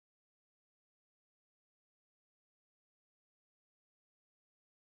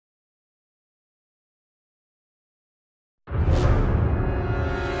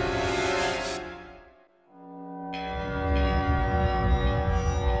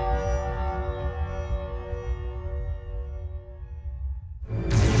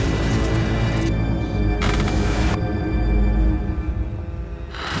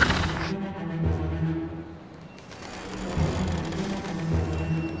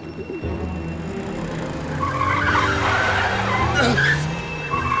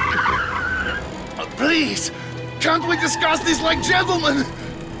Please! Can't we discuss this like gentlemen?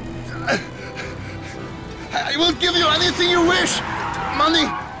 I will give you anything you wish! Money,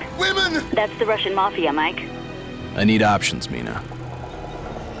 women! That's the Russian Mafia, Mike. I need options, Mina.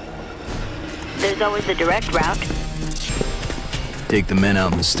 There's always a direct route. Take the men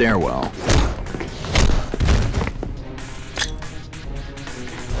out in the stairwell.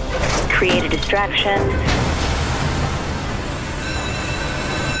 Create a distraction.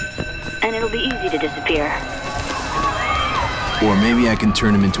 And it'll be easy to disappear. Or maybe I can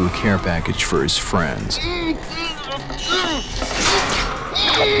turn him into a care package for his friends.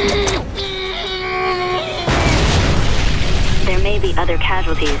 There may be other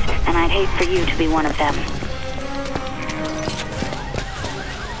casualties, and I'd hate for you to be one of them.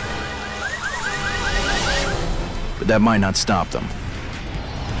 But that might not stop them.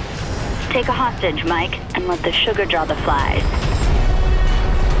 Take a hostage, Mike, and let the sugar draw the flies.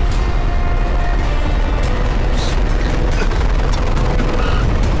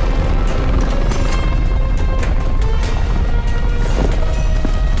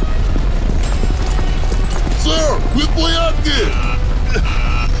 Sir, we play out there!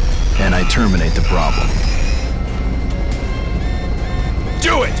 And I terminate the problem.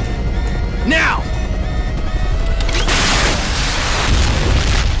 Do it! Now!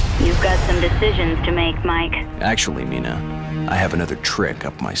 You've got some decisions to make, Mike. Actually, Mina, I have another trick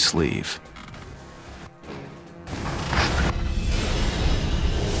up my sleeve.